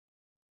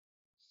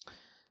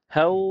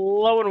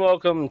Hello and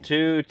welcome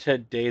to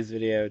today's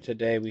video.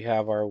 Today we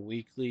have our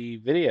weekly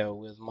video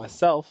with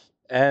myself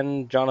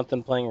and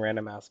Jonathan playing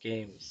random ass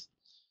games.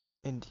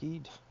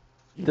 Indeed.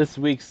 This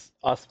week's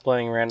us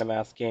playing random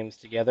ass games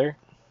together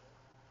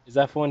is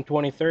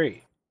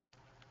F123.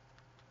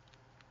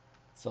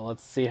 So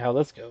let's see how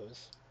this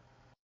goes.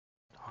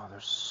 Oh,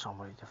 there's so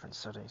many different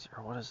settings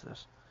here. What is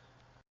this?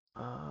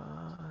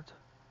 It's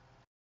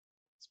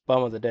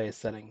bum of the day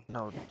setting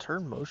No,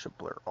 turn motion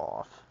blur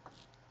off.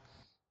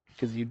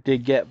 because you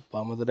did get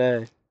bum of the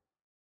day.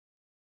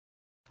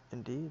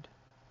 Indeed.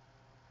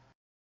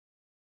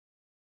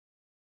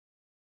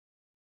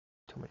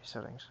 Too many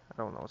settings. I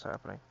don't know what's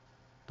happening.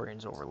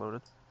 Brain's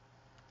overloaded.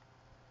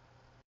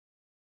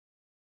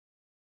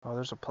 Oh,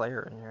 there's a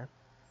player in here.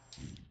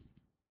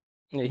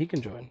 Yeah, he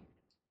can join.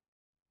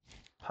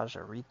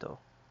 Pajarito.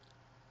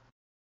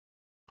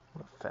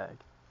 What a fag.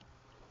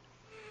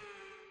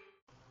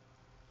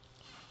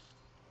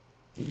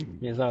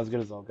 He's not as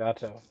good as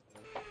Elgato.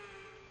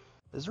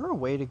 Is there a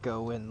way to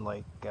go in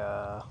like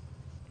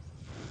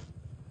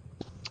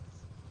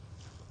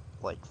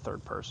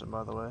third person,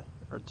 by the way?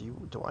 Or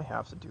do I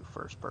have to do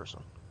first person?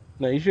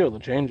 No, you should be able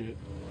to change it.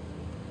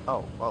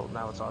 Oh, well,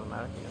 now it's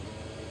automatic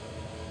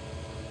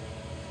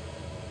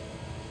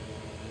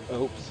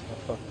again. Oops, I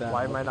fucked that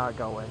Why up. am I not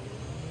going?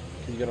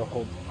 Because you gotta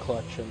hold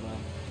clutch and then...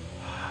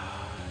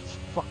 It's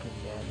fucking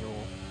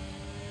manual.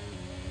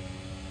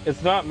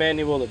 It's not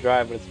manual to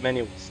drive, but it's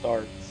manual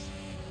starts.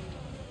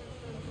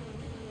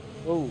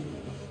 Oh.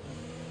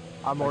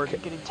 I'm already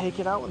getting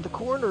taken out in the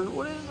corner.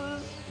 What is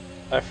this?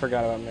 I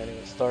forgot about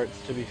manual starts,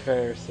 to be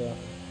fair, so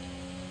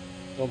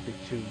don't be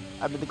too...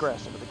 I'm in the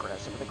grass, I'm in the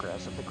grass, I'm in the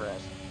grass, I'm in the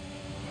grass.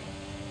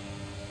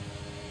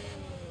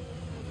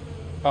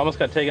 I almost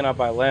got taken out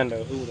by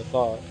Lando, who would have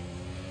thought?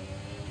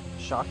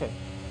 Shocking.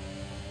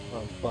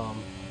 Oh,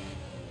 bum.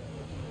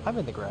 I'm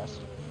in the grass.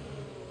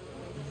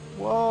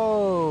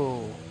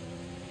 Whoa!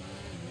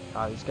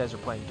 Ah, these guys are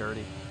playing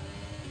dirty.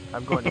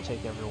 I'm going to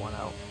take everyone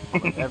out.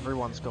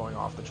 Everyone's going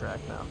off the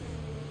track now.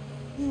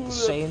 The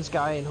Sainz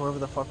guy and whoever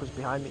the fuck was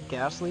behind me,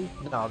 Gasly?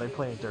 No, they're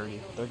playing dirty.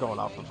 They're going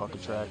off the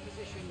fucking track.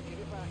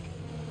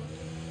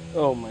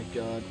 Oh my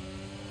god.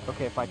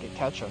 Okay, if I could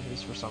catch them,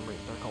 he's for some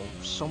reason, they're going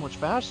so much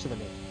faster than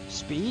me.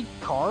 Speed,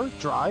 car,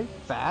 drive,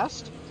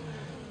 fast.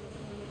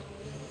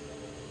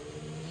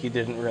 He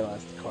didn't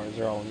realize the cars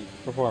are all in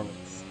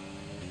performance.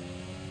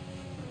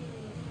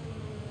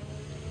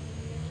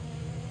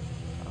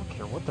 I don't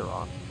care what they're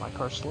on. My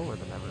car's slower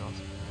than everyone's.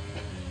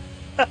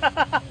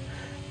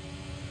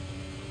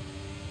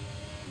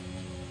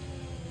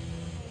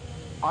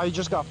 I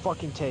just got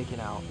fucking taken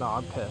out. No,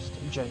 I'm pissed.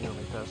 I'm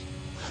genuinely pissed.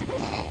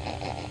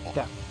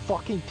 That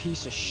fucking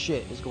piece of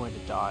shit is going to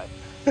die.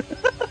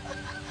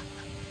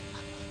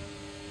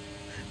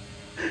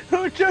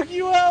 Who took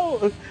you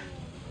out?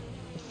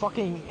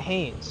 Fucking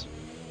Haynes.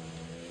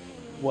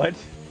 What?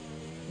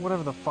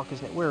 Whatever the fuck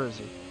his name. Where is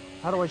he?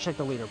 How do I check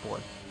the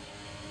leaderboard?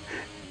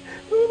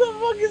 Who the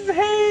fuck is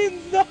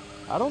Haynes? No.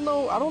 I don't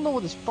know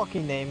what his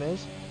fucking name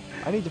is.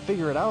 I need to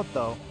figure it out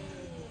though.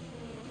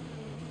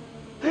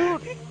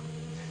 Dude,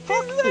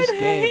 fuck this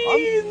game.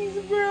 Haynes,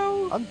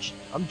 bro. I'm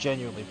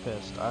genuinely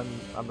pissed.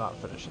 I'm not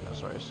finishing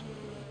this race.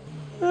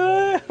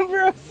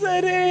 Bro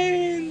said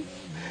Haynes.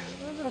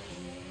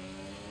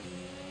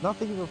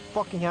 Nothing even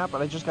fucking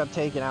happened. I just got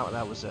taken out and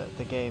that was it.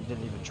 The game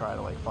didn't even try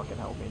to like fucking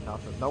help me.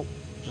 Nothing. Nope.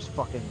 Just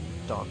fucking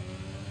done.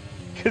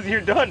 Cause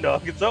you're done,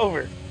 dog. It's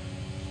over.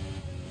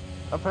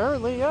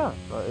 Apparently, yeah.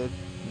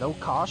 No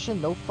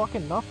caution, no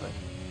fucking nothing.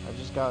 I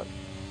just got...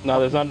 No,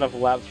 there's not enough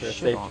laps for a Shit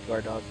safety on.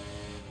 car, dog. I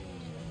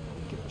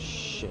don't give a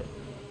shit.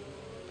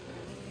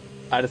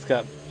 I just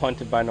got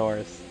punted by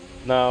Norris.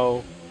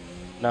 No.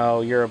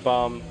 No, you're a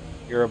bum.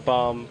 You're a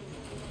bum.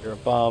 You're a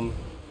bum.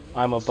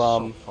 I'm a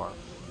bum. So far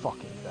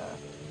fucking bad.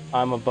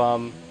 I'm a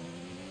bum.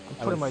 I'm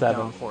putting my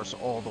downforce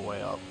all the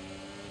way up.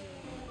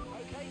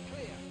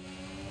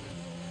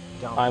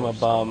 I'm a Downforce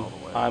bum. all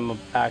the way up. I'm an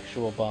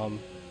actual bum.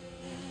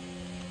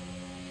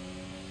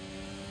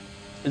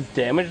 Is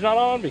damage not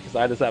on? Because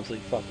I just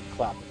absolutely fucking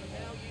clapped it.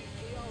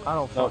 I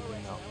don't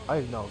fucking know. I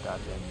have no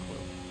goddamn clue.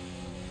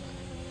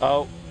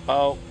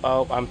 Oh,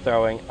 I'm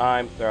throwing.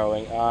 I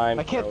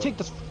can't take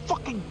this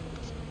fucking...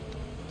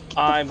 Get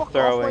I'm the fuck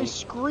throwing. off my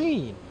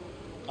screen!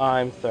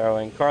 I'm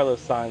throwing.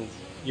 Carlos Sainz,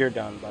 you're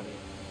done, buddy.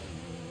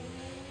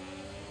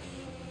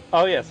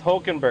 Oh yes,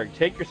 Hulkenberg,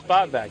 take your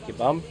spot back, you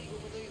bum.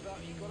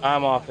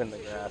 I'm off in the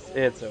grass.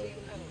 It's over.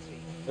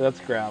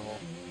 That's gravel.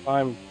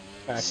 I'm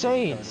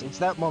Sainz, it's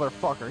that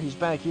motherfucker. He's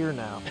back here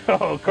now.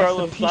 Oh,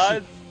 Carlos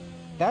Sainz?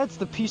 That's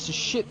the piece of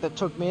shit that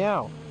took me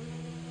out.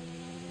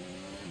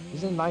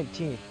 He's in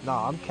 19th.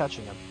 Nah, I'm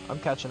catching him. I'm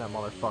catching that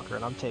motherfucker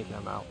and I'm taking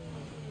him out.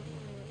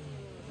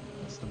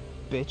 That's the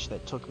bitch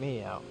that took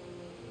me out.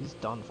 He's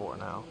done for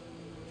now.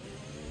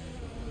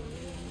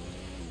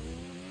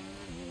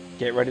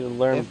 Get ready to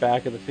learn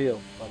back of the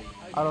field, buddy.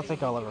 I don't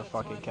think I'll ever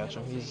fucking catch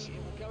him. He's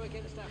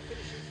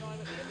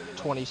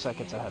 20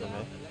 seconds ahead of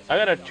me. I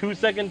got a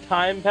 2-second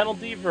time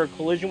penalty for a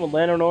collision with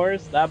Lando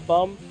Norris. That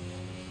bum.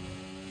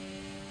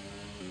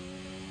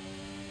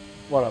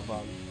 What a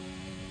bum.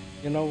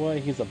 You know what?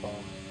 He's a bum.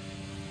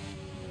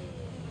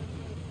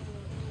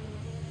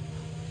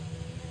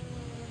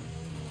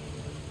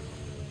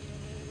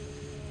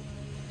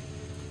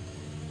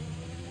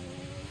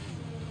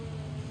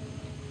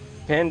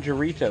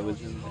 Pangerito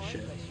is in the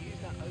shit.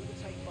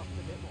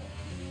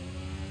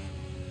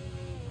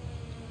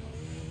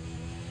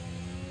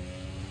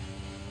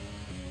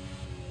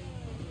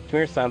 Come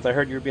here, Sans. I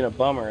heard you were being a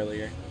bum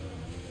earlier.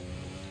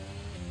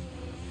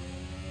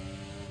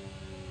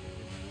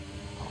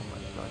 Oh my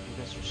god,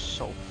 you guys are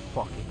so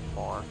fucking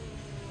far.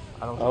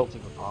 I don't think it's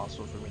even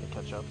possible for me to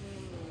catch up.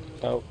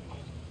 Oh.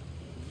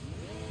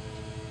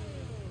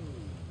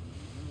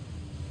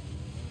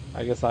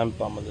 I guess I'm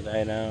bum of the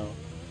day now.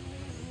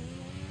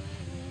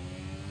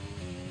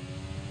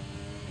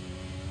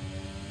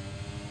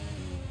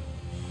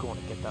 I'm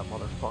going to get that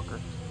motherfucker.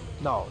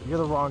 No, you're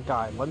the wrong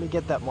guy. Let me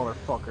get that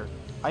motherfucker.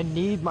 I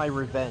need my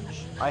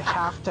revenge. I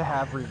have to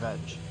have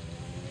revenge.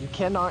 You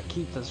cannot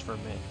keep this from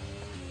me.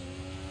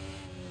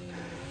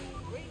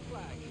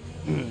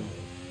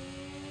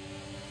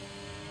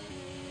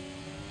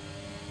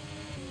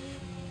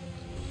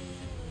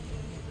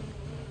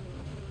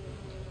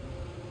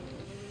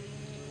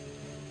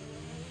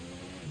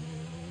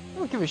 I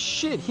don't give a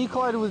shit. He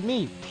collided with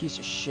me, piece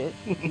of shit.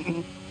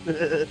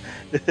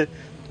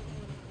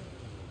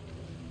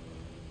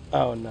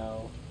 Oh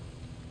no.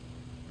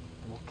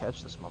 We'll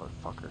catch this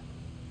motherfucker.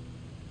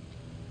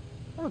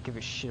 I don't give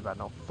a shit about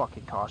no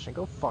fucking caution.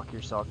 Go fuck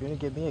yourself. You're gonna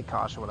give me a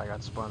caution when I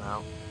got spun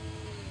out.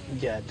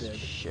 Yeah, it did.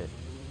 Shit.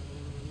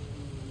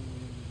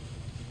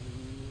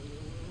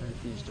 I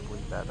refuse to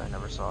believe that. I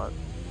never saw it.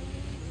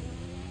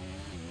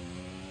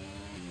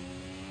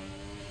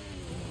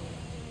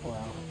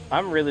 Wow.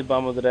 I'm really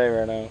bummed with the day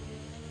right now.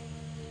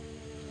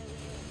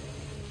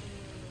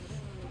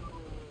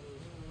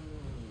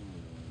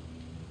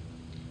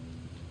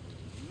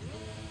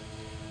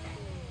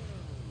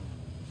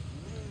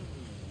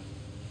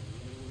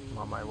 I'm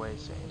on my way,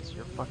 Saints.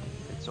 You're fucking...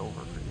 It's over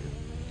for you.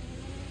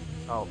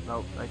 Oh,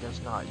 no, I guess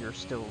not. You're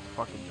still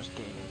fucking just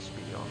gaining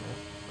speed on me.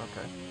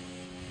 Okay.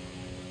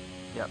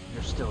 Yep,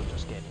 you're still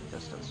just gaining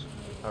distance.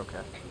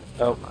 Okay.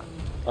 Oh.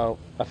 Oh,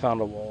 I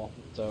found a wall.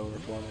 It's over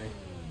for me.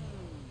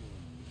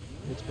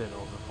 It's been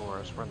over for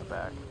us. We're in the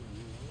back.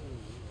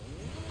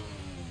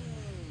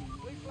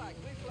 Blue flag,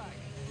 blue flag.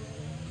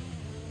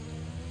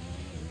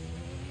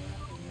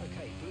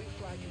 Okay, blue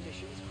flag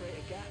conditions create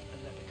a gap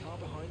and let the car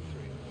behind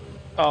through.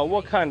 Oh,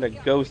 what kind of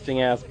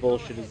ghosting ass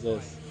bullshit is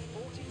this?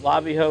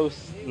 Lobby host?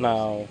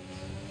 No.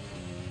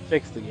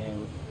 Fix the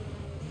game.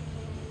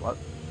 What?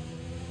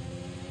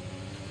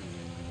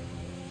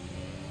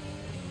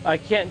 I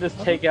can't just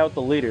take out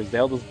the leaders.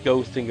 They'll just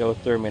ghost and go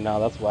through me now.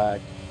 That's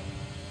whack.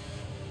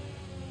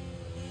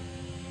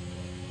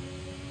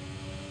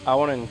 I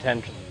want to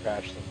intentionally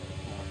crash somebody.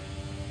 Come on.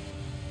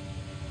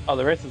 Oh,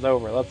 the race is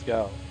over. Let's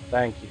go.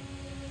 Thank you.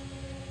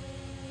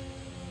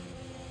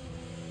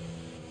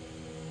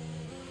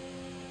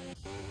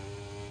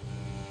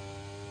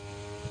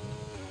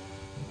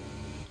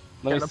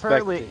 And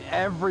apparently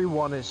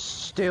everyone is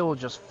still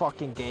just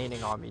fucking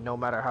gaining on me, no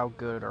matter how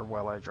good or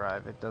well I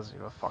drive. It doesn't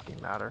even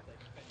fucking matter.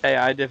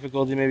 AI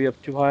difficulty maybe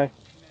up too high?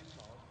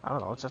 I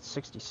don't know, it's at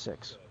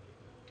 66.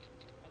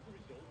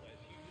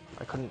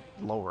 I couldn't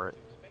lower it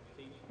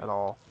at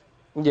all.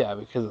 Yeah,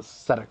 because it's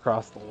set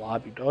across the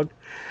lobby, dog.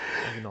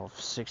 Even though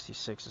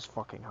 66 is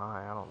fucking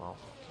high, I don't know.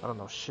 I don't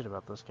know shit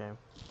about this game.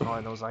 All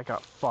I know is I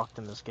got fucked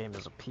in this game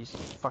as a piece of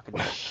fucking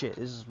shit.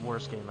 This is the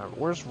worst game ever.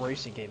 Worst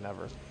racing game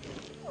ever.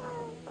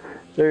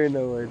 There ain't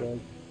no way, dog.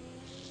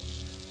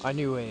 I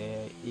knew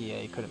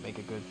EA couldn't make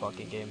a good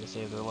fucking game to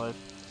save their life.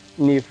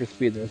 Need for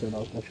Speed, there's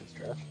no shit's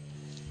trash.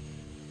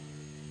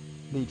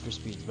 Need for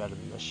Speed's better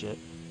than this shit.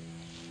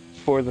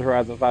 Forza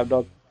Horizon 5,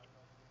 dog.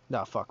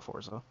 Nah, fuck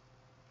Forza.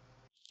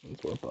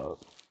 Let's whip out.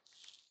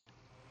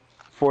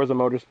 Forza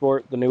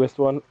Motorsport, the newest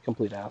one,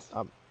 complete ass.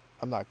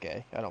 I'm not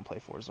gay. I don't play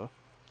Forza.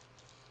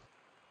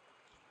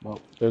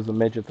 Well, there's a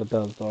midget that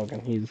does, dog,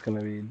 and he's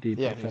gonna be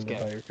deeply Yeah, he's offended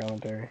gay. by your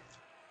commentary.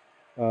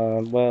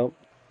 Well,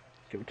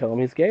 should we tell him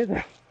he's gay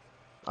then?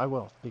 I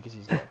will, because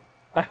he's gay.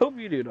 I hope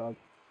you do, dog.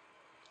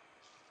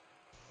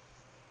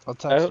 I'll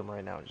text him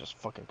right now and just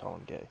fucking call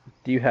him gay.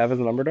 Do you have his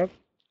number, dog?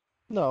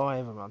 No, I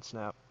have him on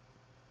Snap.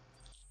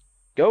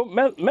 Go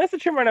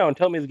message him right now and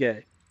tell me he's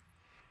gay.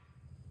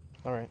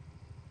 Alright.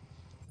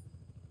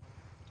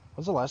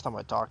 When's the last time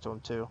I talked to him,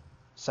 too?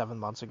 7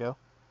 months ago?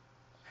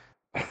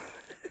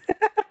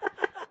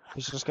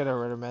 He's just gonna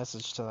write a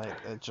message tonight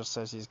that just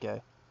says he's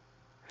gay.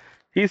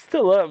 He's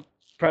still up,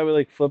 probably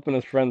like flipping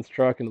his friend's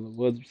truck into the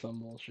woods or some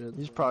bullshit.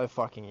 He's probably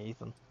fucking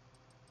Ethan.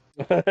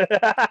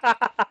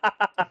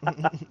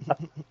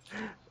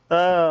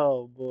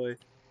 Oh boy.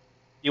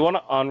 You want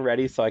to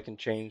unready so I can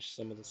change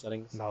some of the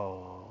settings?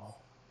 No.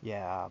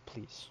 Yeah,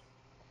 please.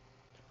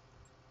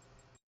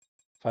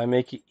 If I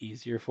make it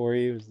easier for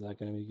you, is that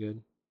gonna be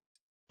good?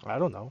 I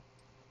don't know.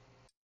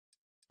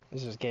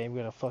 Is this game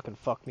gonna fucking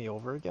fuck me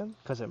over again?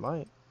 Because it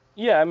might.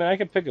 Yeah, I mean, I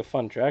could pick a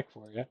fun track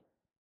for you.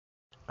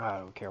 I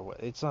don't care what.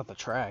 It's not the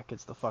track,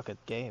 it's the fucking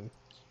game.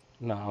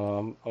 No,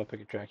 I'm gonna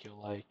pick a track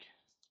you'll like.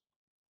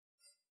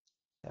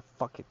 That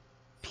fucking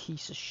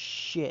piece of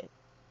shit.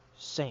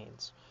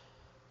 Sainz.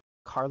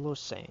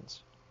 Carlos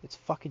Sainz. It's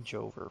fucking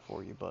Jover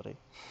for you, buddy.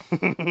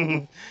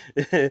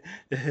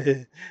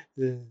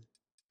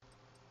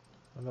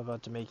 I'm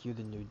about to make you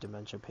the new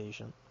dementia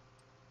patient.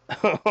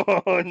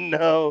 Oh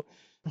no.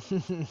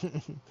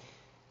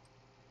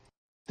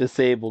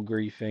 Disable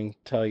griefing,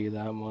 tell you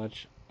that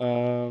much.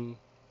 Don't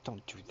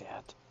do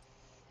that.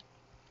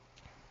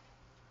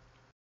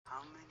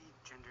 How many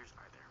genders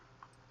are there?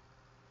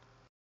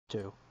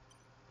 2.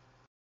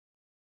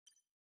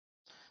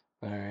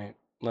 Alright.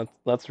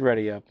 Let's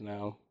ready up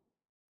now.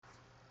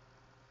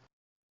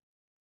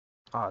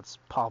 Oh, it's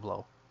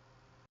Pablo.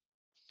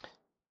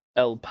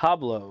 El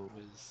Pablo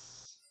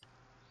is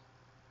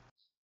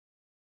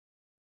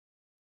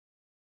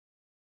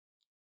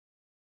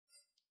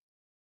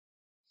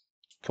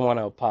come on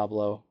El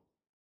Pablo.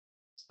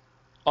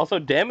 Also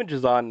damage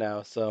is on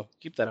now, so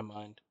keep that in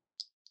mind.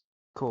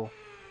 Cool.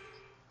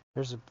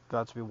 There's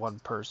about to be 2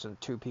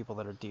 people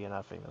that are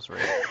DNFing this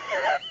race.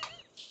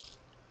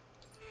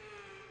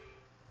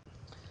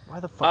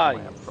 Why the fuck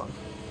am I up yes. front?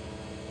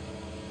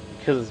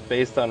 Because it's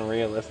based on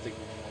realistic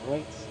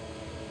performance.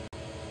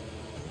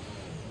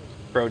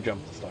 Bro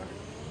jumped the start.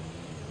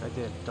 I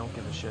did. Don't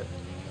give a shit.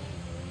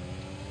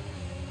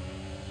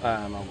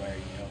 I'm aware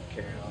you don't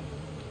care at all.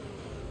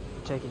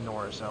 I'm taking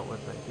Norris out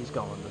with me. He's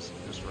going this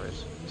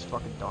race. He's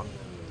fucking done.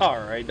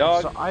 Alright,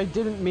 dog. So I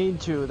didn't mean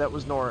to. That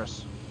was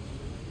Norris.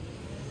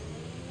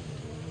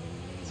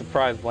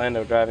 Surprised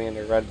Lando driving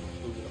into Red Bull.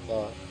 Who would have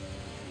thought?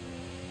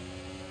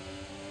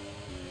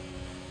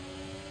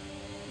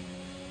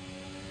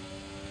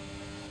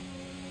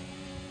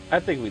 I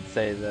think we'd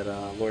say that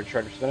Lord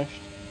Shredder's finished.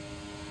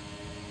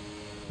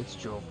 It's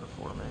Jover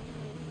for me.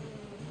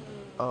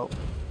 Oh.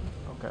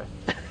 Okay.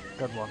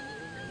 Good one.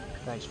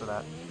 Thanks for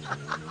that.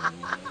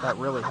 That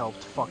really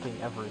helped fucking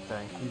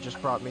everything. You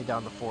just brought me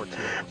down to 14.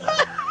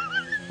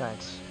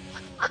 Thanks.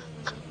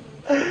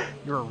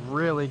 You're a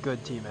really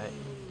good teammate.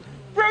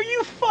 Bro,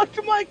 you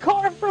fucked my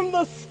car from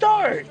the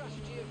start!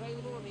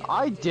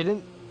 I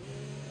didn't.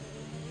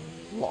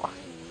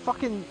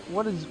 Fucking,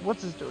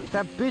 what's his doing?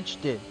 That bitch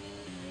did.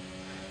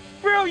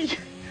 Bro, you...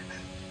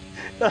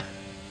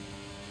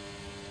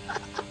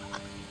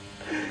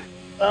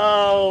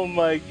 Oh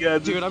my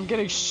god. Dude, I'm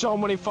getting so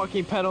many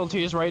fucking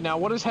penalties right now.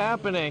 What is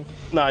happening?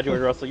 Nah, George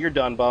Russell, you're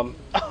done, bum.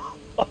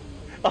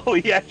 Oh,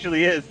 he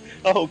actually is.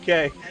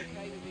 Okay.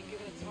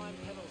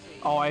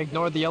 Oh, I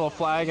ignored the yellow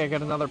flag. I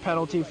got another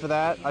penalty for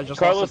that. I just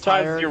Carlos lost a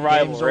tire. Sainz, your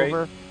rival, Game's right?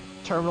 over.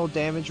 Terminal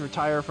damage.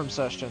 Retire from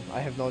session.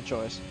 I have no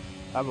choice.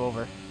 I'm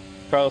over.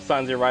 Carlos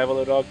Sainz your rival,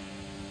 though, dog?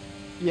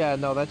 Yeah,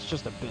 no, that's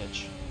just a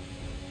bitch.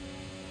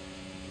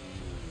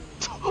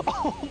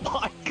 Oh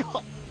my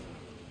god.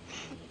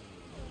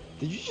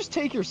 Did you just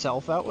take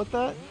yourself out with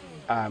that?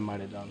 I might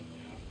have done.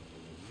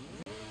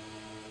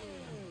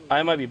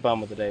 I might be bummed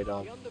with the day,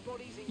 dog.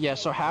 Yeah,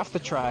 so half the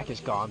track is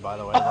gone, by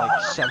the way.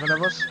 Like, 7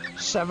 of us?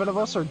 7 of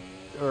us are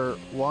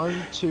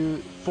 1, 2,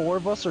 4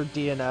 of us are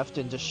DNF'd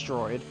and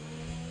destroyed.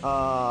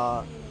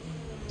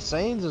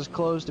 Sainz is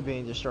close to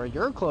being destroyed.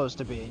 You're close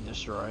to being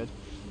destroyed.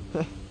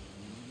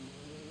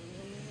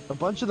 A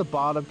bunch of the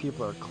bottom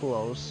people are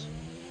close.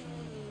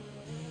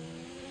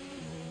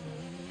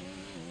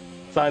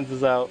 Sainz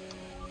is out.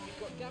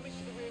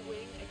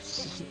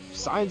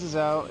 Sainz is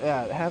out.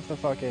 Yeah, half the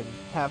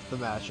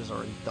match is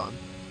already done.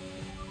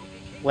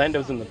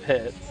 Lando's in the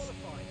pits.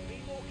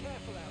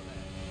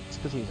 It's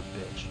because he's a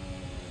bitch.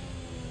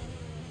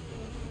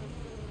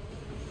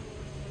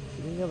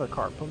 Give me the other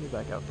car. Put me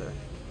back out there.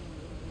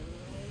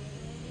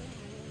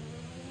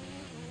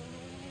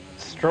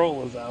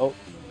 Stroll is out.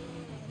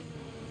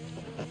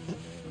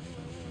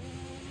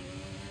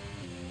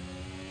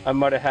 I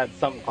might have had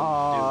something to do with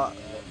that.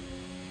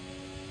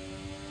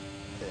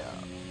 Yeah,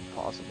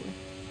 possibly.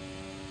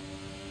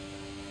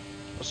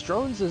 Well,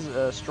 Stroll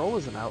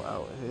isn't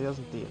out. He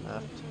hasn't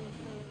DNF'd.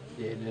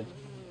 Yeah, he did.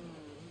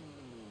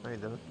 No, he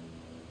didn't.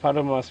 Found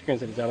him on my screen,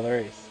 said he's out of the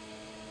race.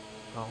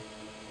 Oh.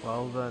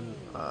 Well then,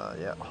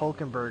 yeah,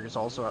 Hulkenberg is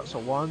also out. So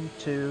 1,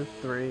 2,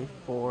 3,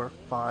 4,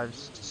 5,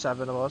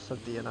 7 of us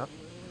have DNF.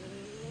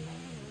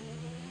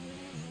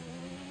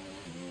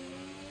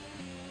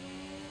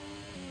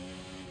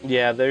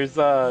 Yeah, there's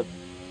 12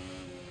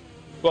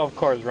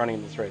 cars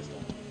running this race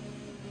now.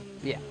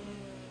 Yeah.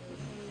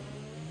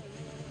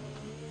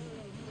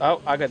 Oh,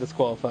 I got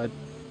disqualified.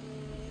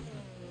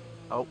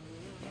 Oh.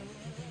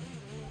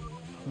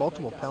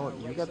 Multiple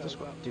penalty. You got this,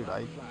 dude.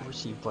 I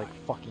received like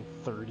fucking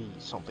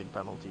 30-something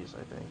penalties,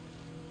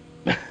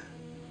 I think.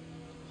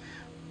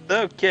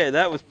 Okay,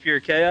 that was pure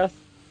chaos.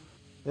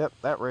 Yep,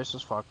 that race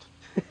was fucked.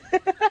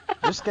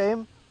 This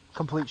game,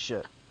 complete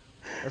shit.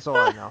 That's all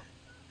I know.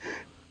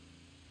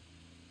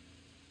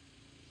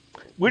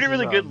 We did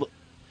really good.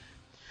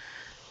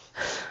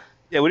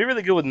 Yeah, we did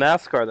really good with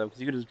NASCAR though, because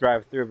you could just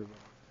drive through everybody.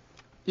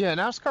 Yeah,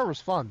 NASCAR was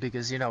fun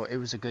because, you know, it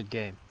was a good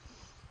game.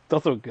 It's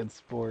also a good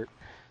sport.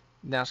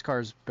 NASCAR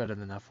is better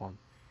than F1.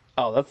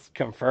 Oh, that's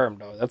confirmed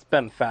though. That's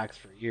been facts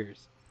for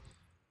years.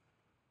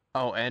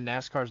 Oh, and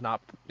NASCAR's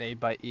not made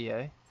by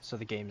EA, so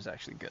the game is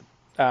actually good.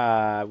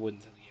 I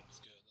wouldn't say the game is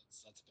good.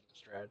 That's a bit of a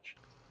stretch.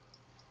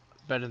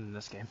 Better than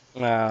this game.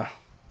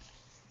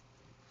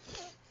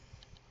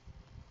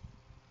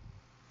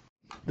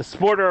 The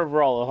sport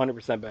overall,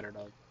 100% better,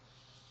 dog.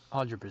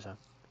 100%.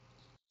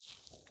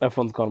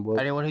 F1's gone woke.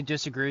 Anyone who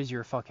disagrees,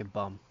 you're a fucking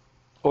bum.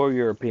 Or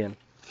European,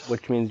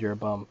 which means you're a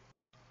bum.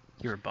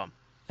 You're a bum.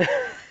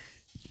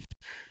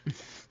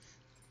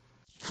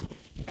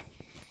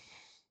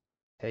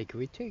 Hey, can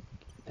we take...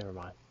 Never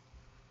mind.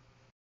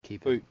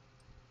 Keep it. Wait,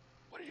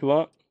 what do you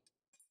want?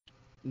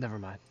 Never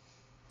mind.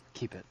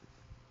 Keep it.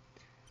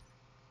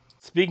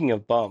 Speaking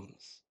of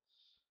bums,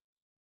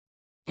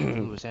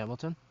 Lewis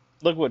Hamilton?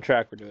 look what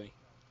track we're doing.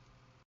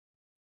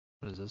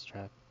 What is this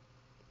track?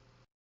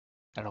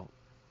 I don't...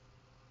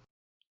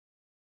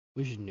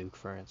 We should nuke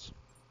France.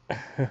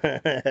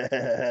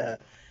 Why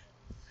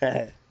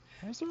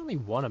is there only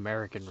one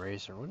American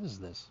racer? What is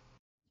this?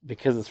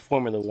 Because it's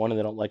Formula One and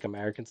they don't like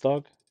Americans,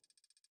 dog.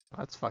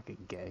 That's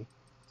fucking gay.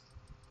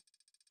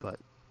 But...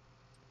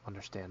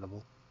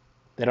 understandable.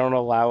 They don't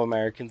allow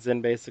Americans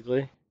in,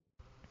 basically.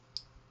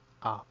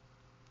 Ah.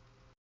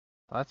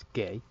 Well, that's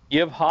gay.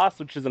 You have Haas,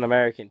 which is an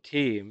American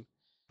team.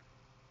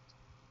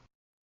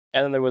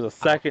 And then there was a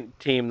second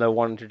team that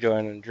wanted to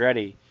join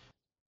Andretti.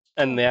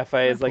 And the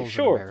FIA is like,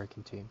 sure,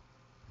 American team.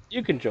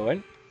 you can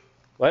join.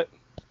 What?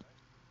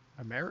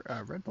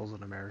 Red Bull's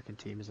an American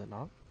team, is it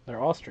not?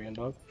 They're Austrian,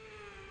 dog.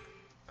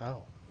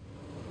 Oh.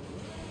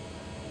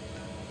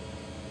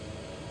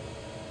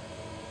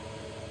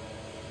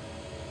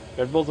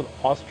 Red Bull's an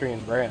Austrian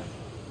brand.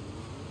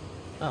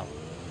 Oh.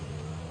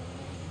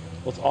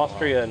 Well, it's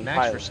Austria and Max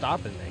Pilot.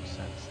 Verstappen makes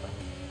sense,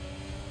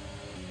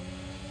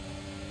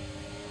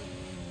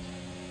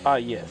 though.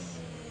 Yes.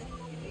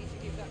 You need to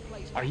give that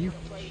place Are back you to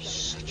the player that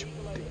such a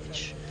illegal overtake.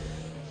 bitch?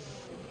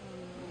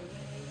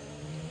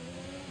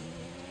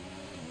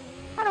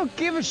 I don't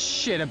give a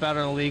shit about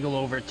an illegal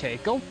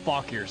overtake. Go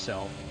fuck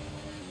yourself.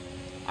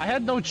 I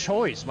had no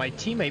choice. My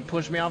teammate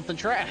pushed me off the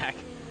track.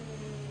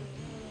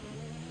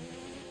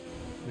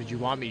 Would you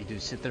want me to do?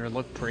 Sit there and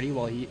look pretty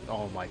while he...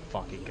 Oh my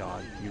fucking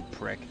god, you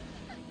prick.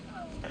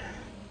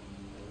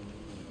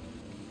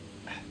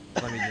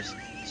 Let me just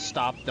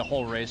stop the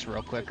whole race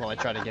real quick while I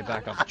try to get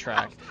back off the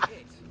track.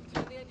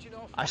 Turn the engine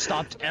off. I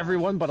stopped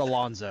everyone but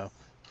Alonso.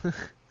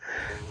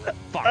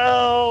 Fuck.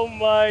 Oh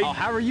my! Oh,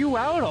 how are you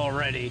out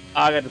already?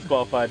 I got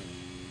disqualified.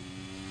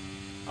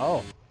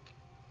 Oh.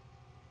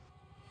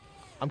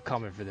 I'm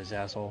coming for this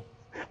asshole.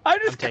 I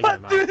just I'm taking got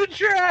him through out. the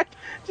track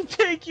to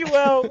take you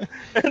out,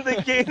 and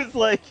the game's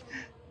like,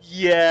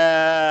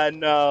 yeah,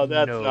 no,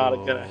 that's not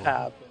gonna No.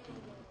 happen.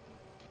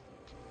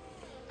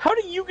 How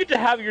do you get to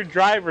have your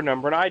driver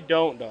number and I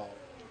don't, dog?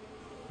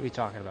 What are you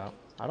talking about?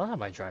 I don't have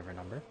my driver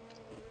number.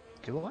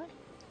 Do I?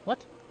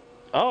 What?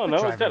 Oh What no,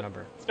 driver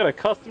number? it's got a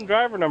custom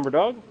driver number,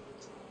 dog.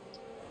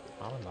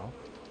 I don't know.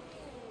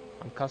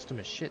 I'm custom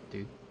as shit,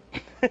 dude.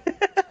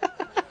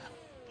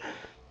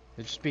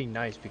 It's just being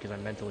nice because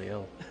I'm mentally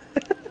ill.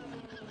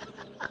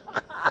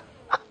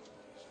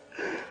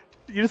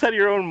 You just had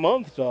your own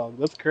month, dog.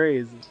 That's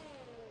crazy.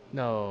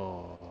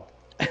 No.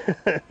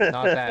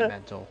 Not that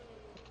mental.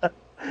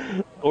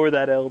 Or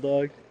that L,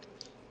 dog.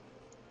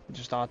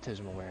 Just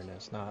autism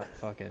awareness, not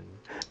fucking...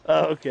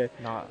 Oh, okay.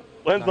 Not...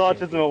 When's not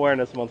Autism being-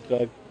 Awareness Month,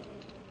 dog?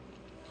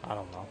 I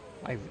don't know.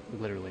 I have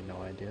literally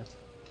no idea.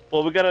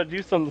 Well, we gotta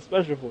do something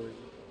special for you.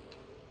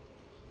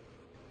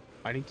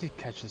 I need to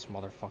catch this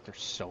motherfucker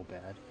so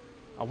bad.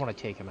 I want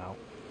to take him out.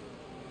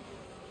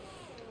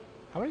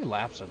 How many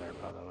laps are there,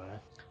 by the way?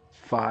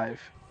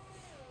 5.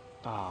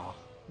 Ah,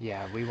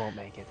 yeah, we won't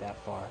make it that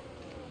far.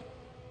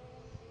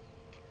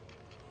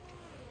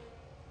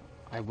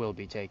 I will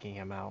be taking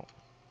him out.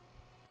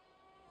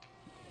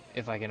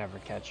 If I can ever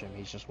catch him,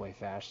 he's just way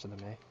faster than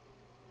me.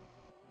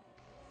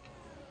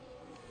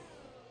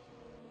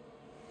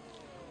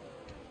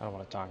 I don't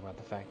want to talk about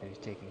the fact that he's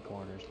taking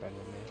corners better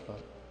than me,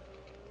 but...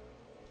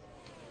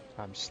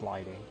 I'm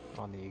sliding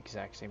on the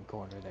exact same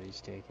corner that he's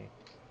taking.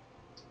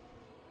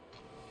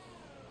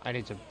 I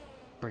need to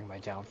bring my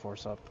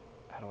downforce up.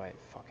 How do I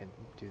fucking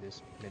do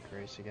this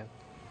mid-race again?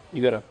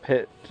 You gotta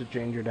pit to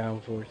change your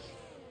downforce.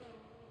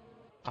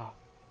 Ah.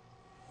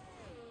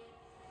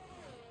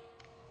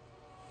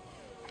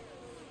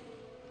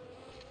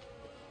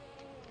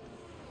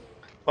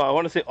 Well, I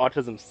want to say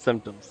autism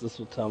symptoms. This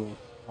will tell me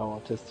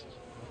how autistic.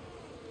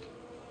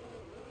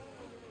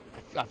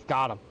 I've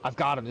got him. I've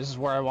got him. This is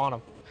where I want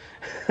him.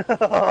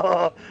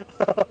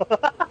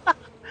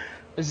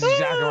 This is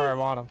exactly where I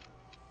want him.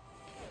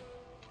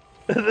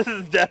 This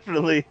is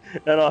definitely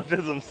an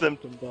autism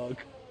symptom, dog.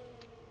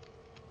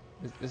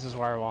 This is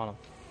where I want him.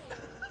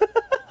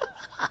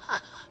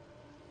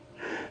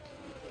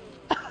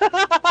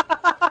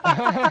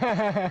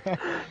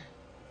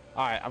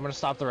 Alright, I'm gonna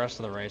stop the rest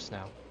of the race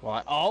now.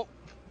 Well,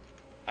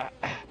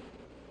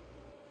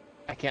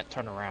 I can't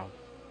turn around.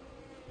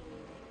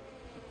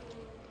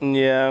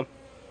 Yeah.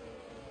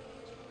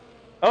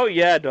 Oh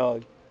yeah,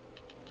 dog.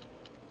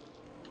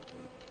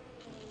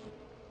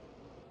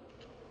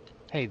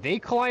 Hey, they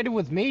collided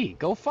with me.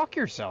 Go fuck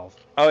yourself.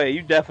 Oh yeah,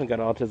 you definitely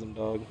got autism,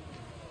 dog.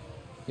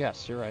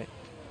 Yes, you're right.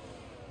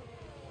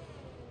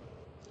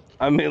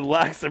 I mean,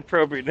 lacks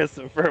appropriateness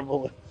and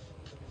verbal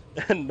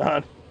and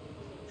non.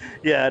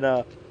 Yeah,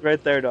 no,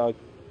 right there, dog.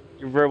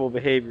 Your verbal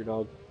behavior,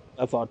 dog.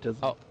 That's autism.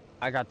 Oh,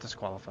 I got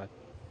disqualified.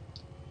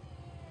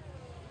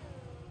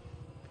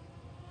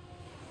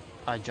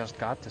 I just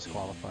got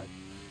disqualified.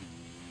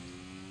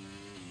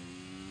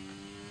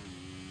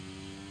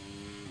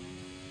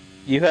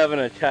 You have an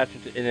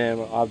attachment to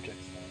inanimate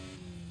objects.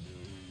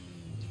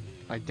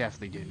 I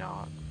definitely do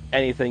not.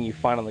 Anything you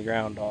find on the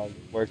ground, dog,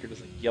 where you're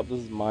just like, yep, this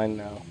is mine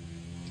now.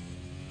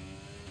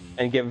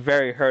 And get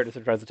very hurt if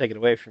it tries to take it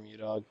away from you,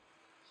 dog.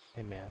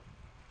 Hey, man.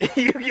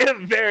 You get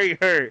very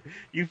hurt.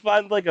 You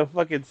find like a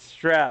fucking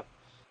strap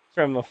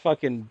from a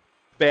fucking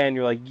band,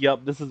 you're like,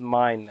 yup, this is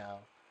mine now.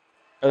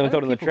 Or then How throw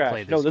do it in the people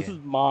play trash. No, this this game?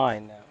 is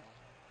mine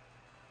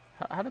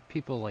now. How do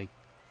people, like,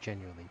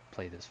 genuinely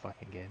play this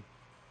fucking game?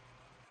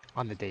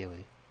 On the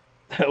daily.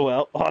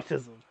 Well,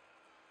 autism.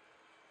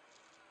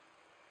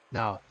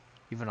 No,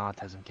 even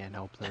autism can't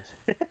help this.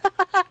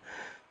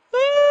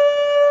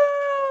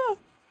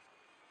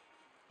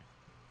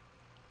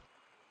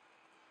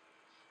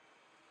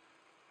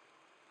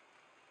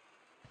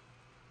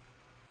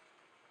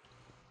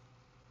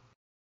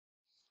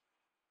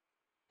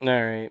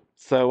 Alright,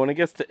 so when it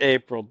gets to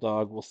April,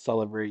 dog, we'll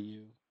celebrate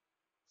you.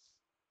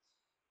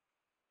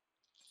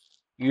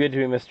 You get to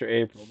be Mr.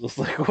 April, just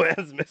like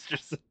Gwen's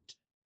Mr.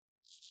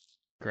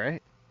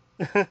 Great.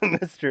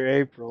 Mr.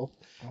 April.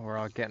 Well, we're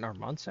all getting our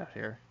months out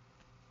here.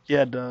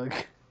 Yeah, dog.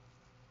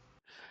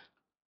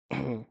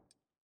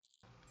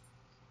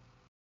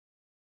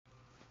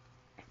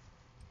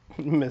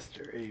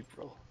 Mr.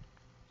 April.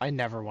 I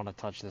never want to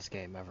touch this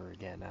game ever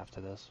again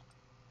after this.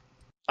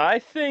 I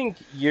think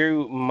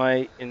you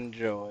might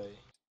enjoy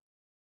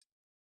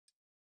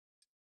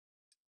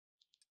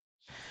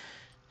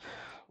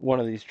one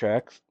of these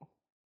tracks.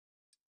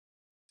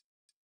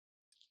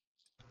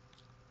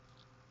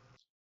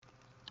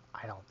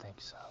 I don't think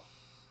so.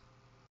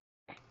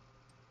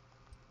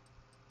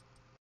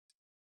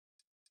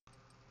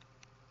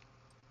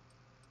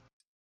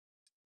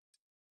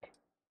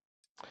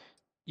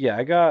 Yeah,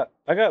 I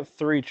got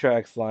 3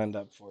 tracks lined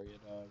up for you,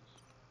 dog.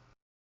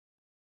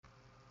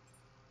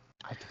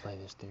 I have to play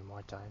this 3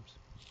 more times.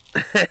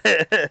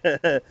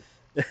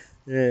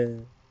 Yeah.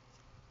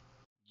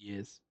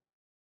 Yes.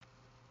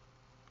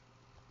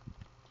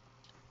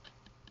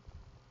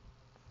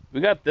 We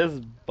got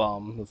this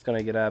bum that's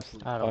gonna get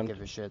absolutely I don't punched.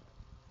 give a shit.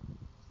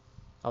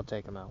 I'll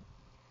take him out.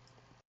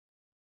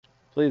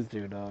 Please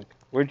do, dog.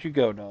 Where'd you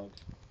go, dog?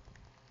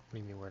 What do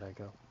you mean, where'd I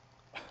go?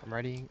 I'm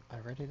ready. I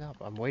read it up.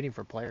 I'm waiting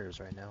for players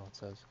right now, it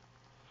says.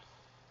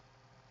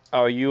 Oh,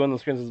 are you on the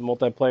screen as a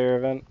multiplayer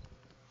event?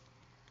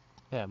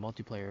 Yeah,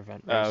 multiplayer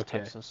event, Oh, Race okay.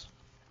 Texas.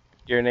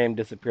 Your name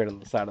disappeared on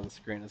the side of the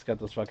screen. It's got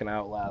this fucking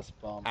Outlast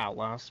bum.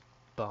 Outlast.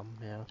 Bum,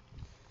 yeah.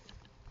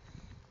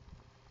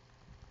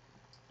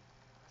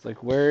 It's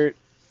like, where'd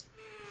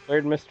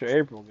Mr.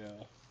 April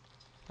go?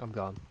 I'm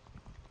gone.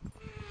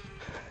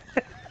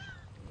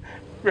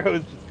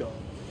 Bro's just gone.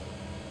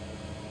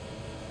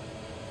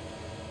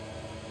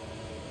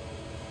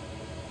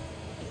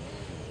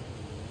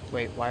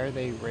 Wait, why are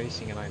they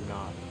racing and I'm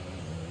not?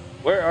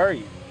 Where are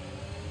you?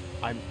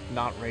 I'm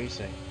not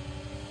racing.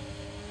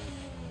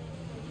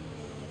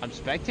 I'm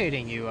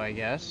spectating you, I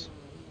guess.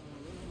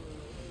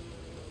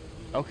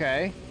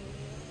 Okay.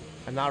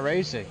 I'm not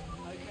racing.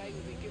 Okay,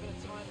 we've been given a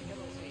time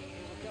penalty.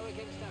 It will go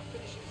against our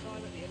finishing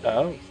time at the end of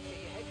Oh. the race. Get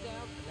your head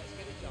down and let's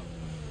get it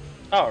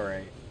done.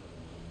 Alright.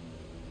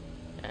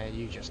 And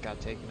you just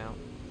got taken out.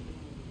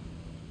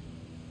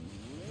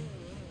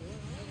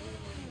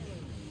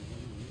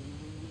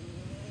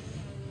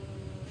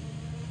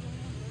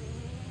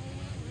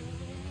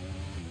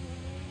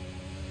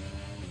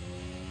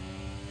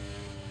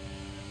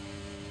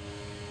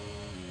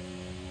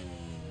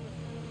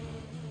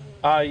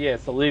 Ah,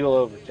 yes, illegal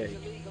overtake.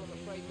 It's illegal, I'm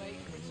afraid, mate.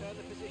 Return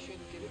the position.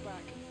 Give it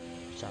back.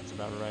 Sounds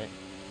about right.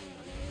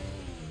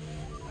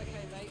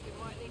 Okay, mate. We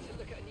might need to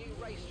look at a new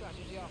race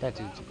strategy after That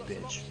that. dude's a I've got bitch.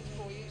 some options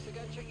for you, so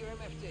go and check your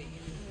MFD.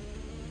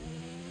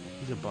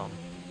 He's a bum.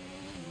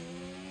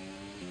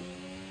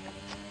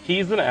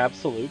 He's an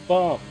absolute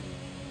bum.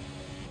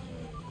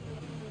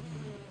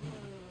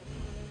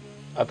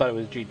 I thought it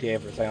was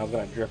GTA for a second. I was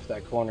gonna drift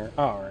that corner.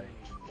 Alright.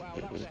 Wow,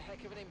 that was a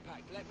heck of an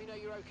impact. Let me know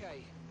you're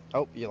okay.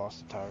 Oh, you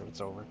lost the tire.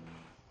 It's over.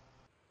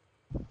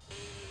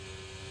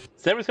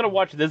 Is everyone's gonna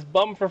watch this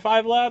bum for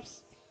 5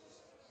 laps?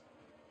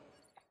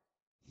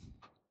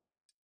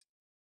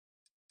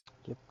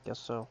 Yep, guess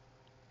so.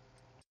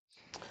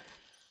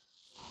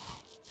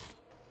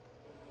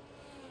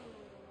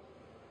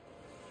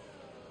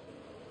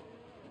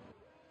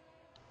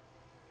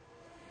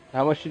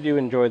 How much did you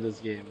enjoy this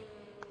game?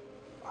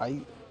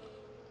 I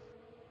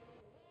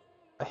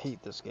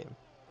hate this game.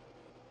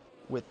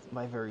 With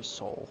my very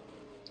soul.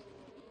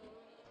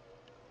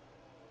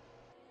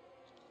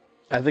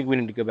 I think we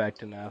need to go back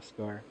to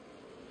NASCAR.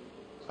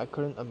 I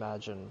couldn't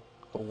imagine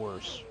a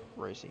worse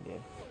racing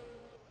game.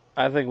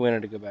 I think we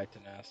need to go back to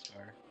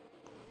NASCAR.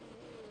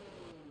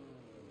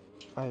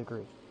 I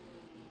agree.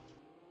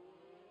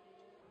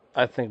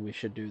 I think we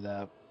should do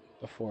that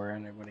before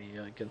anybody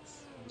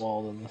gets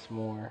involved in this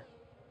more.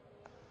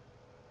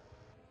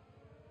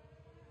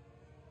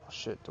 Oh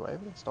shit, do I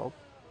have it installed?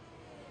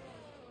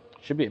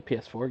 Should be a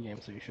PS4 game,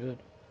 so you should.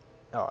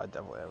 Oh, I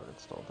definitely have it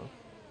installed then.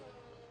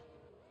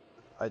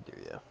 I do,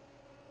 yeah.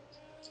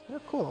 Yeah,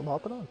 cool, I'm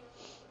hopping on.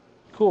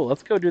 Cool,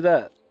 let's go do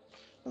that.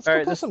 Let's All go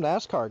right, play this- some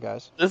NASCAR,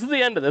 guys. This is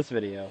the end of this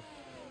video.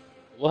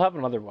 We'll have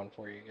another one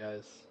for you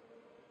guys.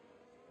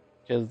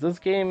 Because this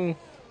game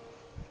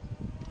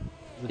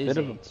is a bit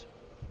of a...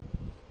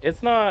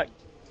 It's not...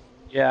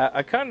 Yeah,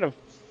 I kind of...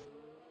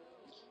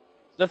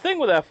 The thing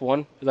with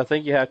F1 is I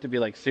think you have to be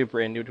like super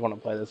into to want to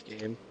play this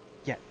game.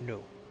 Yeah,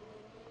 no.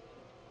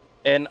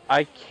 And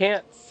I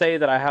can't say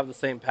that I have the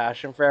same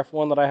passion for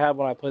F1 that I had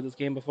when I played this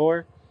game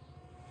before.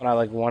 When I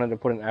like wanted to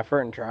put an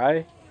effort and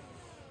try.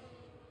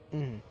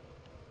 Mm.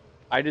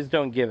 I just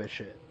don't give a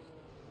shit.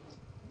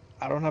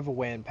 I don't have a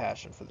WAN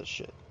passion for this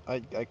shit. I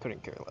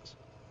couldn't care less.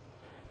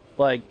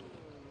 Like,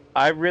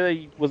 I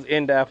really was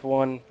into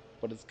F1,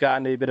 but it's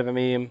gotten to be a bit of a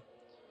meme.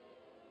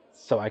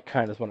 So I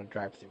kind of just want to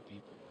drive through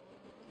people.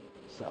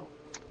 So,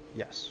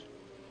 Yes.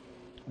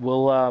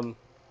 we'll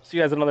see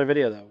you guys in another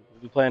video though.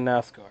 We'll be playing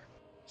NASCAR.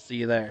 See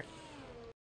you there.